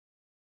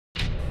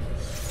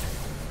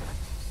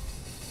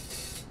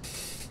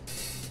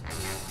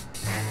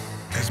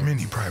As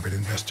many private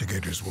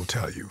investigators will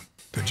tell you,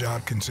 the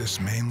job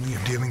consists mainly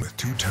of dealing with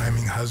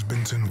two-timing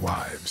husbands and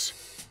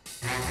wives.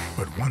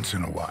 But once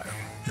in a while,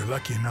 you're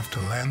lucky enough to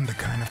land the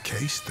kind of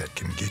case that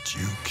can get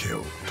you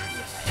killed.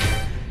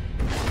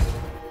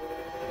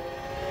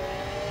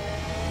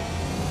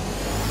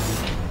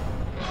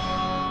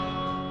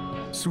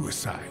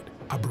 Suicide,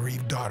 a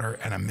bereaved daughter,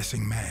 and a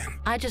missing man.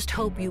 I just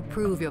hope you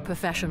prove your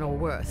professional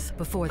worth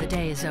before the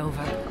day is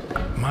over.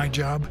 My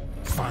job?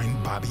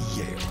 Find Bobby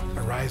Yale,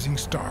 a rising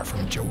star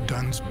from Joe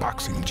Dunn's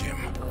boxing gym.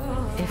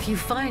 If you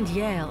find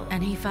Yale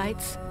and he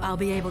fights, I'll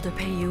be able to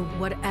pay you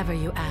whatever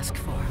you ask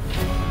for.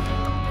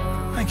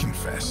 I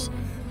confess,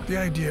 the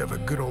idea of a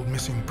good old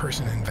missing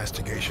person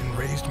investigation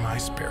raised my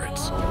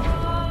spirits.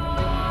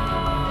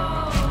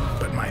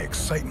 But my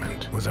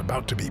excitement was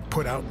about to be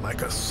put out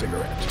like a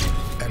cigarette,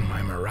 and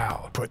my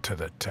morale put to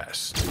the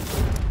test.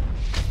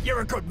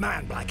 You're a good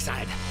man,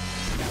 Blacksad.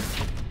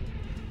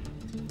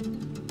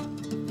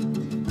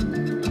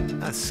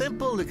 A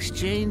simple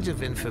exchange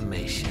of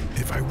information.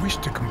 If I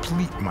wished to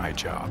complete my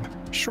job,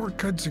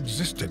 shortcuts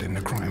existed in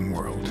the crime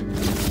world.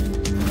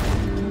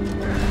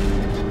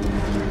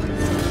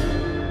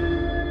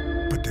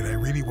 But did I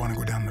really want to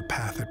go down the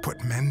path that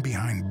put men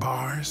behind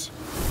bars?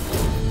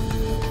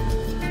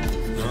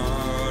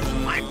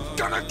 I'm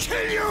gonna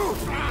kill you!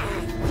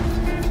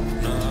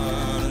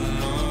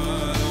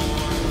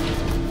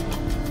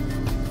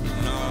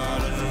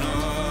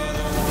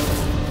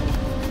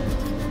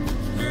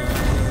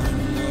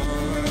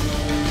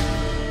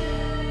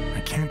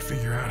 I can't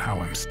figure out how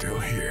I'm still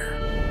here.